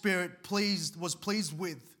Holy Spirit, was pleased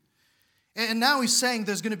with. And now he's saying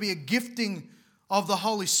there's going to be a gifting of the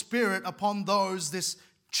Holy Spirit upon this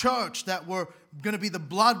church that were going to be the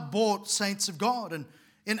blood-bought saints of God. And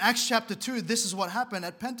in Acts chapter 2, this is what happened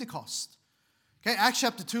at Pentecost. Okay, Acts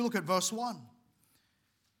chapter 2, look at verse 1.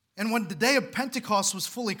 And when the day of Pentecost was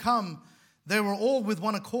fully come, they were all with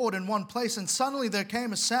one accord in one place. And suddenly there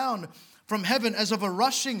came a sound from heaven as of a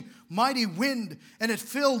rushing mighty wind, and it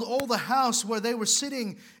filled all the house where they were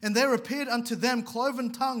sitting. And there appeared unto them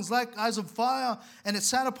cloven tongues like as of fire, and it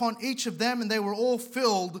sat upon each of them, and they were all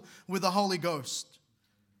filled with the Holy Ghost.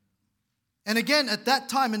 And again at that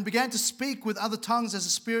time, and began to speak with other tongues as the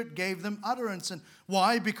Spirit gave them utterance. And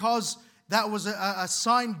why? Because that was a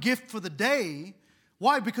sign gift for the day.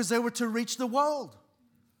 Why? Because they were to reach the world.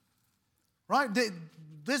 Right?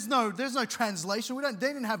 There's no translation. They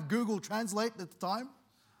didn't have Google Translate at the time.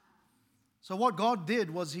 So what God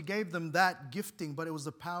did was He gave them that gifting, but it was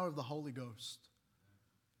the power of the Holy Ghost.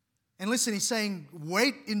 And listen, He's saying,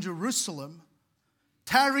 wait in Jerusalem,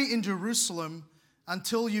 tarry in Jerusalem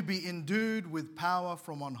until you be endued with power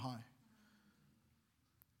from on high.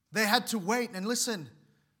 They had to wait. And listen,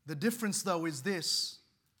 the difference though is this.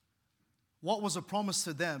 What was a promise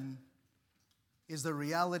to them is the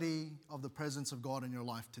reality of the presence of God in your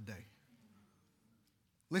life today.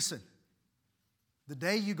 Listen, the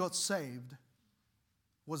day you got saved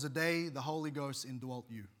was the day the Holy Ghost indwelt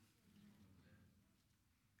you.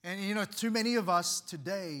 And too many of us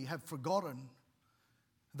today have forgotten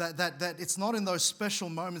that it's not in those special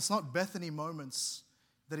moments, not Bethany moments,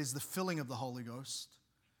 that is the filling of the Holy Ghost.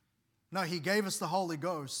 No, He gave us the Holy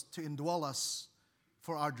Ghost to indwell us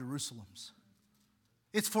for our Jerusalems.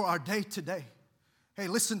 It's for our day today. Hey,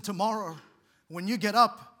 listen, tomorrow, when you get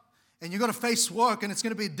up and you're going to face work and it's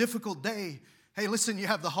going to be a difficult day, hey, listen, you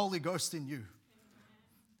have the Holy Ghost in you.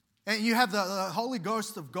 And you have the Holy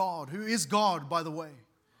Ghost of God, who is God, by the way,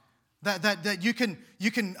 that you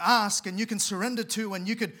can ask and you can surrender to, and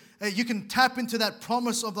you can tap into that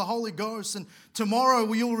promise of the Holy Ghost. And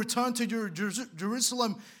tomorrow you'll return to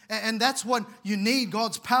Jerusalem, and that's what you need,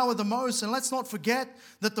 God's power the most. And let's not forget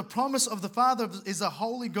that the promise of the Father is the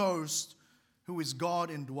Holy Ghost, who is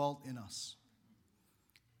God indwelt in us.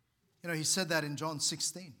 He said that in John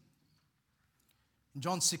 16. In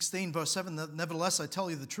John 16, verse 7, nevertheless, I tell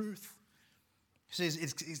you the truth. He says,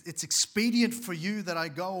 it's expedient for you that I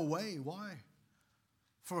go away. Why?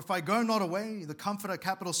 For if I go not away, the Comforter,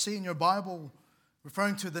 capital C in your Bible,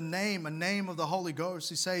 referring to a name of the Holy Ghost,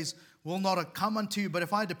 He says, will not come unto you, but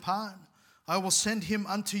if I depart, I will send Him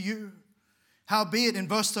unto you. Howbeit, in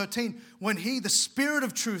verse 13, when He, the Spirit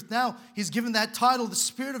of truth, now He's given that title, the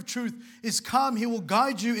Spirit of truth, is come, He will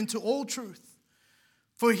guide you into all truth.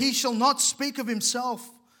 For He shall not speak of Himself,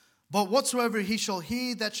 but whatsoever He shall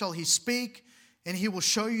hear, that shall He speak, and He will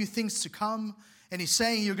show you things to come. And He's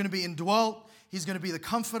saying you're going to be indwelt. He's going to be the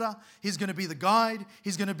comforter. He's going to be the guide.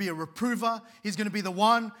 He's going to be a reprover. He's going to be the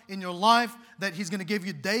one in your life that He's going to give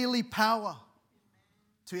you daily power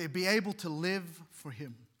to be able to live for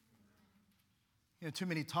Him. Too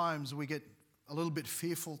many times we get a little bit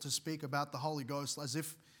fearful to speak about the Holy Ghost as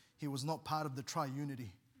if He was not part of the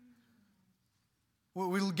triunity.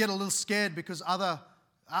 We'll get a little scared because other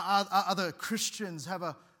Christians have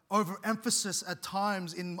a overemphasis at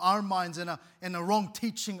times in our minds and a wrong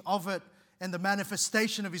teaching of it and the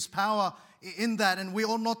manifestation of His power in that. And we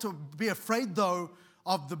ought not to be afraid, though,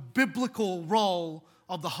 of the biblical role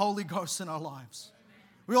of the Holy Ghost in our lives.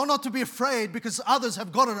 We ought not to be afraid because others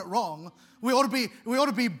have gotten it wrong. We ought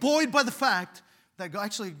to be buoyed by the fact that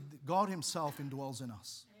actually God Himself indwells in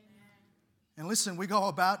us. And listen, we go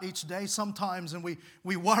about each day sometimes and we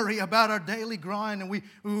worry about our daily grind, and we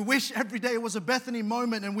wish every day was a Bethany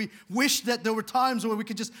moment, and we wish that there were times where we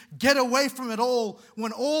could just get away from it all,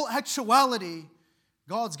 when all actuality,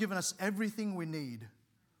 God's given us everything we need.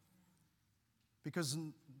 Because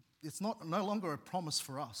it's no longer a promise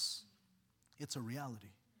for us. It's a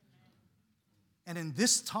reality. And in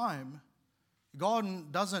this time,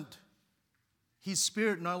 God doesn't, His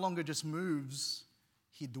Spirit no longer just moves,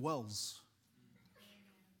 He dwells.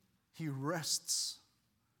 He rests.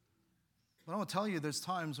 But I want to tell you, there's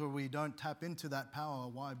times where we don't tap into that power.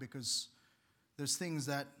 Why? Because there's things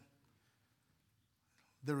that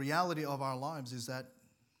the reality of our lives is that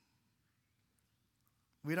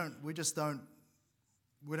we don't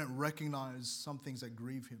recognize some things that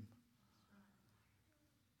grieve Him.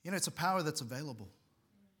 It's a power that's available.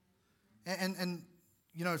 And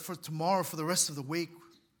for tomorrow, for the rest of the week,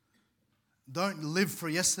 don't live for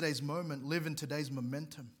yesterday's moment, live in today's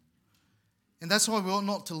momentum. And that's why we ought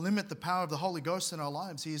not to limit the power of the Holy Ghost in our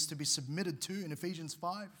lives. He is to be submitted to in Ephesians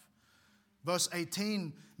 5. Verse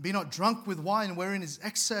 18, be not drunk with wine wherein is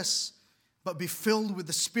excess, but be filled with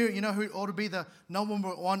the Spirit. You know who ought to be the number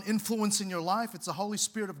one influence in your life? It's the Holy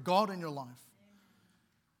Spirit of God in your life.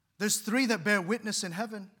 There's three that bear witness in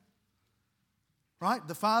heaven, right?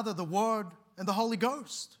 The Father, the Word, and the Holy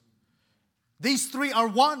Ghost. These three are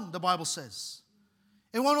one, the Bible says.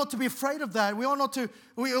 And we ought not to be afraid of that. We ought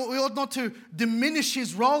not to diminish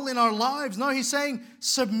His role in our lives. No, He's saying,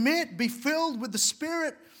 submit, be filled with the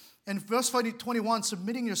Spirit. And verse 21,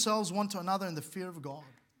 submitting yourselves one to another in the fear of God.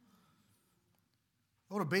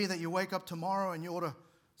 It ought to be that you wake up tomorrow and you ought to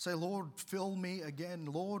say, Lord, fill me again.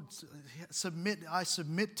 Lord, I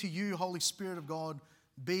submit to you, Holy Spirit of God.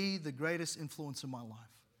 Be the greatest influence in my life.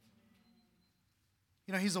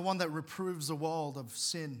 You know, He's the one that reproves the world of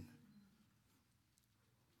sin.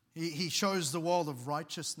 He shows the world of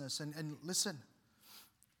righteousness. And listen,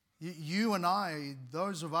 you and I,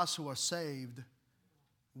 those of us who are saved,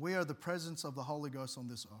 we are the presence of the Holy Ghost on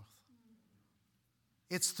this earth.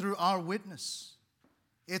 It's through our witness.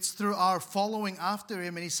 It's through our following after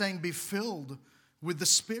Him. And He's saying, be filled with the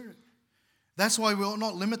Spirit. That's why we will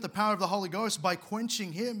not limit the power of the Holy Ghost by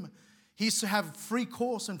quenching Him. He's to have free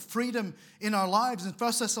course and freedom in our lives. In 1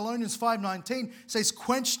 Thessalonians 5:19 says,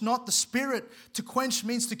 quench not the Spirit. To quench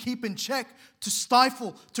means to keep in check, to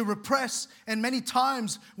stifle, to repress. And many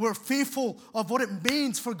times we're fearful of what it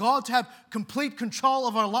means for God to have complete control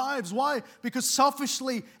of our lives. Why? Because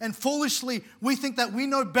selfishly and foolishly we think that we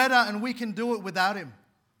know better and we can do it without Him.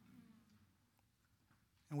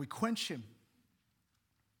 And we quench Him.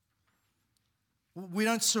 We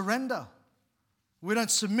don't surrender. We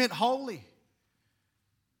don't submit wholly.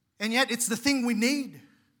 And yet it's the thing we need.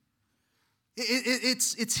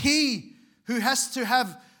 It's He who has to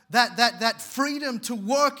have that freedom to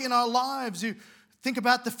work in our lives. You think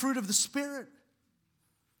about the fruit of the Spirit.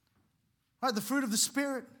 Right? The fruit of the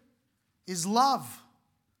Spirit is love,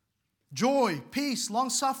 joy, peace,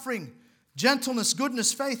 long-suffering, gentleness,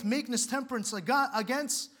 goodness, faith, meekness, temperance.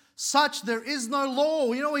 Against such there is no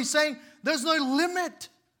law. You know what He's saying? There's no limit.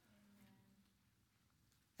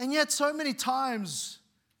 And yet so many times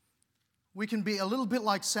we can be a little bit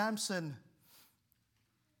like Samson,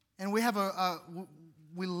 and we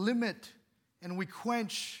limit and we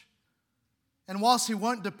quench. And whilst He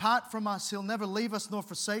won't depart from us, He'll never leave us nor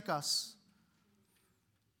forsake us.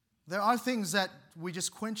 There are things that we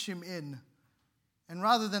just quench Him in. And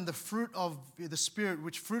rather than the fruit of the Spirit,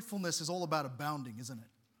 which fruitfulness is all about abounding, isn't it?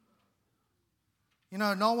 You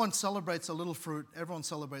know, no one celebrates a little fruit. Everyone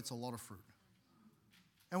celebrates a lot of fruit.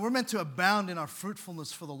 And we're meant to abound in our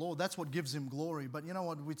fruitfulness for the Lord. That's what gives Him glory. But you know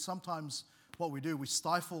what? Sometimes what we do, we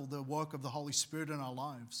stifle the work of the Holy Spirit in our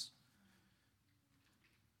lives.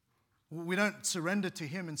 We don't surrender to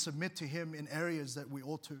Him and submit to Him in areas that we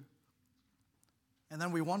ought to. And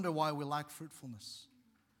then we wonder why we lack fruitfulness.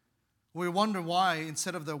 We wonder why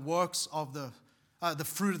instead of the works of the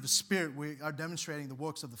fruit of the Spirit, we are demonstrating the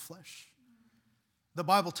works of the flesh. The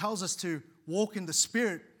Bible tells us to walk in the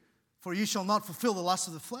Spirit, for you shall not fulfill the lust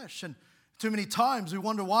of the flesh. And too many times we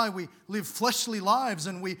wonder why we live fleshly lives,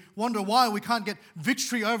 and we wonder why we can't get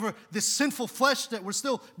victory over this sinful flesh that we're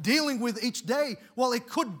still dealing with each day. Well, it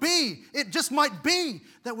could be, it just might be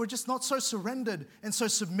that we're just not so surrendered and so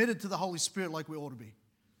submitted to the Holy Spirit like we ought to be.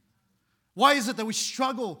 Why is it that we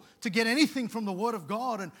struggle to get anything from the Word of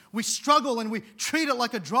God, and we struggle and we treat it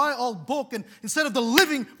like a dry old book and instead of the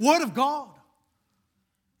living Word of God?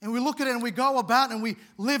 And we look at it and we go about and we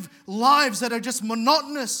live lives that are just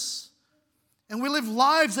monotonous. And we live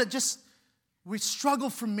lives that we struggle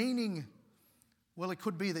for meaning. Well, it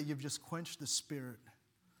could be that you've just quenched the Spirit.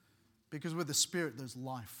 Because with the Spirit, there's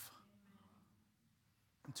life.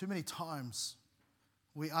 And too many times,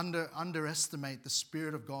 we underestimate the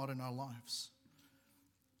Spirit of God in our lives.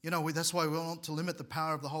 You know, that's why we want to limit the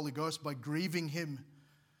power of the Holy Ghost by grieving Him.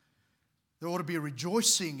 There ought to be a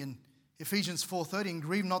rejoicing in Ephesians 4:30, and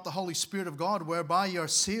grieve not the Holy Spirit of God, whereby you are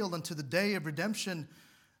sealed unto the day of redemption.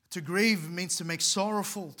 To grieve means to make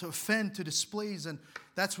sorrowful, to offend, to displease, and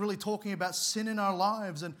that's really talking about sin in our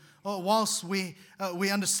lives. And whilst we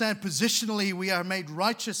understand positionally we are made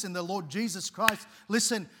righteous in the Lord Jesus Christ,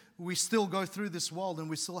 listen, we still go through this world and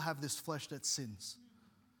we still have this flesh that sins.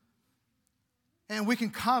 And we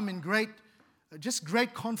can come in great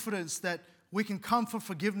confidence that we can come for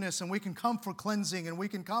forgiveness, and we can come for cleansing, and we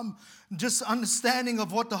can come just understanding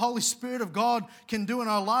of what the Holy Spirit of God can do in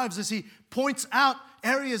our lives as He points out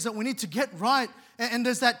areas that we need to get right. And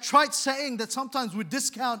there's that trite saying that sometimes we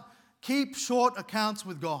discount, keep short accounts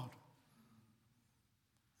with God.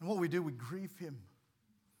 And what we do, we grieve Him.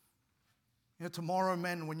 You know, tomorrow,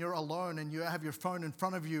 men, when you're alone and you have your phone in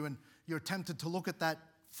front of you and you're tempted to look at that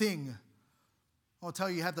thing, I'll tell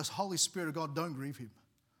you, you have this Holy Spirit of God, don't grieve Him.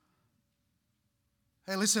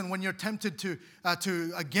 Hey, listen, when you're tempted to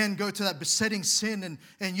again go to that besetting sin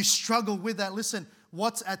and you struggle with that, listen,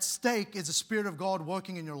 what's at stake is the Spirit of God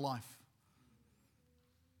working in your life.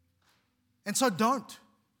 And so don't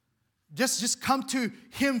Just come to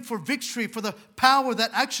Him for victory, for the power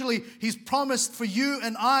that actually He's promised for you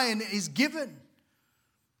and I and is given.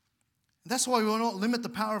 That's why we will not limit the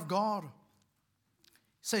power of God. He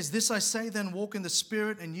says, "This I say then, walk in the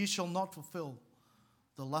Spirit, and ye shall not fulfill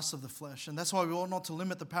the lust of the flesh." And that's why we ought not to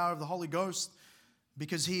limit the power of the Holy Ghost,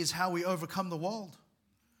 because He is how we overcome the world.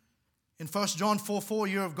 In 1 John 4:4,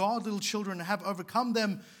 "You're of God, little children, and have overcome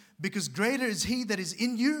them, because greater is He that is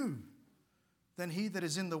in you than he that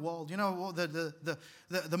is in the world." You know,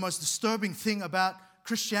 the most disturbing thing about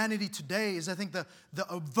Christianity today is, I think, the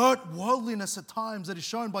overt worldliness at times that is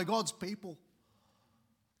shown by God's people.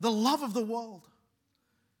 The love of the world.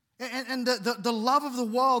 And the love of the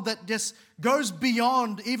world that just goes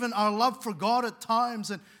beyond even our love for God at times.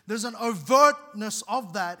 And there's an overtness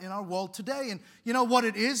of that in our world today. And you know what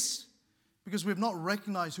it is? Because we've not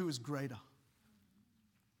recognized who is greater.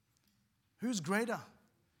 Who's greater?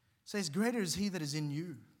 It says, "Greater is He that is in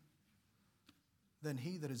you than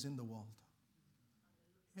he that is in the world."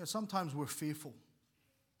 You know, sometimes we're fearful.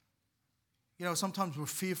 You know, sometimes we're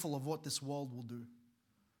fearful of what this world will do.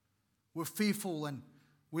 We're fearful, and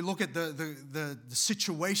we look at the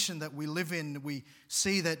situation that we live in. We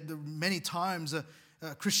see that many times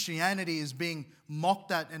Christianity is being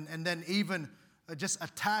mocked at and then even just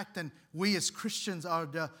attacked. And we as Christians are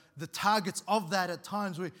the targets of that at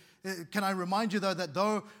times. Can I remind you, though, that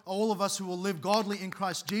though all of us who will live godly in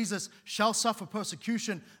Christ Jesus shall suffer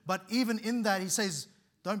persecution, but even in that, He says,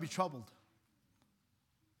 don't be troubled.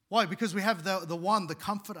 Why? Because we have the one, the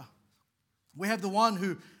Comforter. We have the one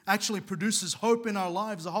who actually produces hope in our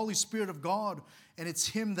lives, the Holy Spirit of God, and it's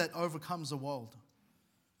Him that overcomes the world.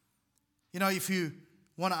 You know, if you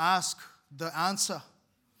want to ask the answer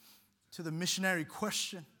to the missionary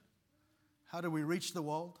question, how do we reach the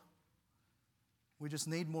world? We just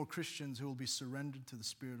need more Christians who will be surrendered to the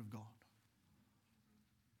Spirit of God.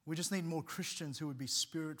 We just need more Christians who would be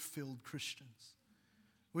Spirit-filled Christians.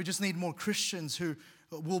 We just need more Christians who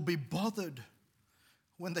will be bothered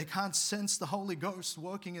when they can't sense the Holy Ghost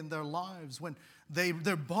working in their lives, when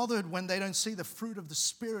they're bothered when they don't see the fruit of the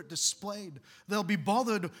Spirit displayed. They'll be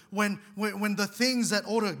bothered when the things that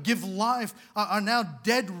ought to give life are now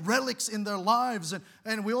dead relics in their lives,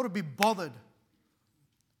 and we ought to be bothered.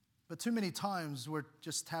 But too many times we're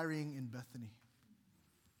just tarrying in Bethany.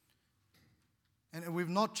 And we've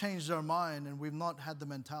not changed our mind, and we've not had the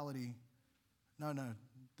mentality, no,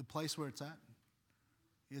 the place where it's at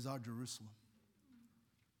is our Jerusalem.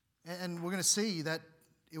 And we're going to see that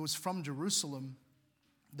it was from Jerusalem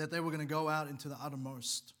that they were going to go out into the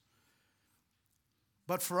uttermost.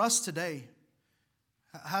 But for us today,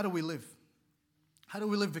 how do we live? How do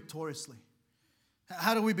we live victoriously?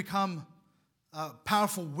 How do we become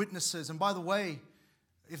powerful witnesses? And by the way,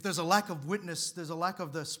 if there's a lack of witness, there's a lack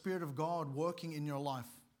of the Spirit of God working in your life.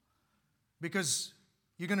 Because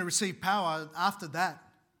you're going to receive power. After that,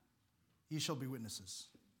 you shall be witnesses.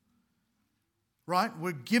 Right?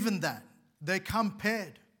 We're given that. They come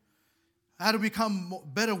paired. How do we become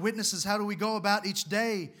better witnesses? How do we go about each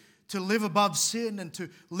day to live above sin and to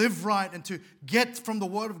live right and to get from the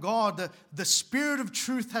Word of God? The Spirit of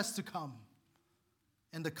truth has to come.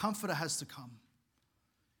 And the Comforter has to come.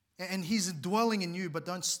 And He's dwelling in you, but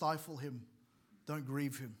don't stifle Him. Don't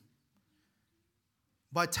grieve Him.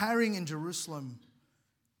 By tarrying in Jerusalem,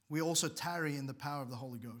 we also tarry in the power of the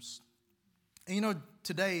Holy Ghost. And you know,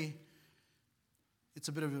 today, it's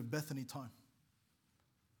a bit of a Bethany time.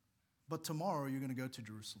 But tomorrow, you're going to go to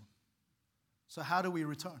Jerusalem. So how do we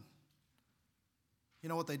return? You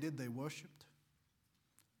know what they did? They worshipped.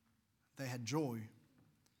 They had joy.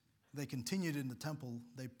 They continued in the temple.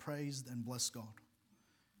 They praised and blessed God.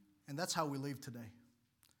 And that's how we leave today.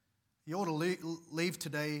 You ought to leave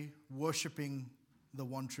today worshiping the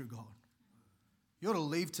one true God. You ought to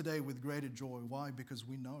leave today with greater joy. Why? Because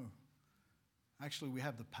we know, actually, we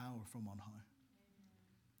have the power from on high.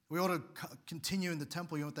 We ought to continue in the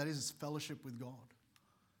temple. You know what that is? It's fellowship with God.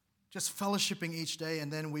 Just fellowshipping each day,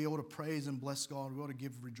 and then we ought to praise and bless God. We ought to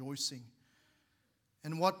give rejoicing.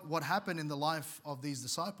 And what happened in the life of these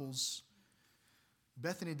disciples,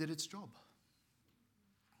 Bethany did its job.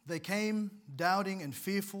 They came doubting and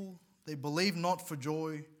fearful. They believed not for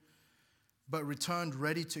joy, but returned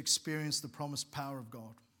ready to experience the promised power of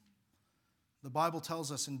God. The Bible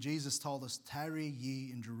tells us, and Jesus told us, tarry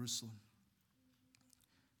ye in Jerusalem.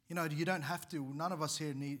 You know, you don't have to, none of us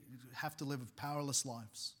here have to live powerless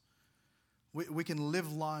lives. We can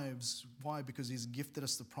live lives. Why? Because He's gifted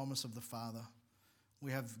us the promise of the Father.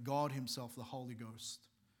 We have God Himself, the Holy Ghost,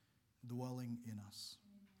 dwelling in us.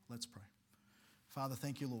 Let's pray. Father,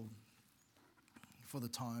 thank you, Lord, for the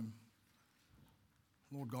time.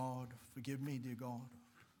 Lord God, forgive me, dear God.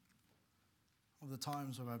 of the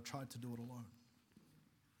times where I've tried to do it alone.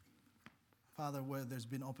 Father, where there's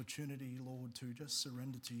been opportunity, Lord, to just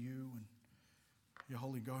surrender to you and your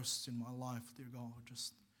Holy Ghost in my life, dear God,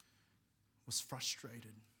 just was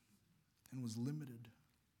frustrated and was limited.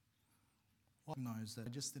 I recognized that I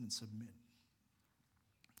just didn't submit.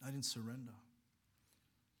 I didn't surrender.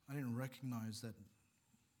 I didn't recognize that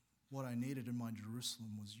what I needed in my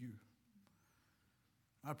Jerusalem was you.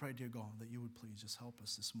 I pray, dear God, that you would please just help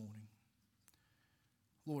us this morning.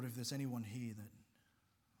 Lord, if there's anyone here that,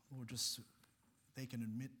 Lord, just they can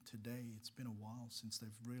admit today it's been a while since they've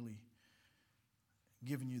really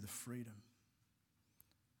given you the freedom,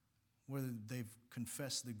 whether they've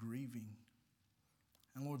confessed the grieving,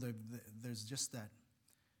 and Lord, there's just that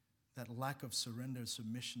lack of surrender,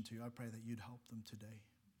 submission to you. I pray that you'd help them today.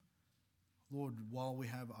 Lord, while we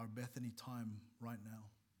have our Bethany time right now,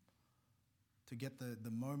 to get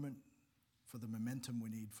the moment for the momentum we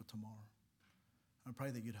need for tomorrow, I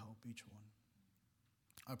pray that you'd help each one.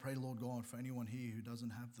 I pray, Lord God, for anyone here who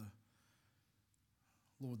doesn't have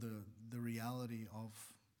the reality of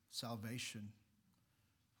salvation,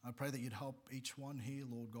 I pray that you'd help each one here,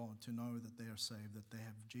 Lord God, to know that they are saved, that they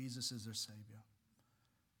have Jesus as their Savior.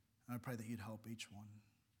 And I pray that you'd help each one.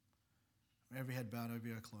 Every head bowed,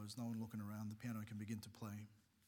 every eye closed, no one looking around. The piano can begin to play.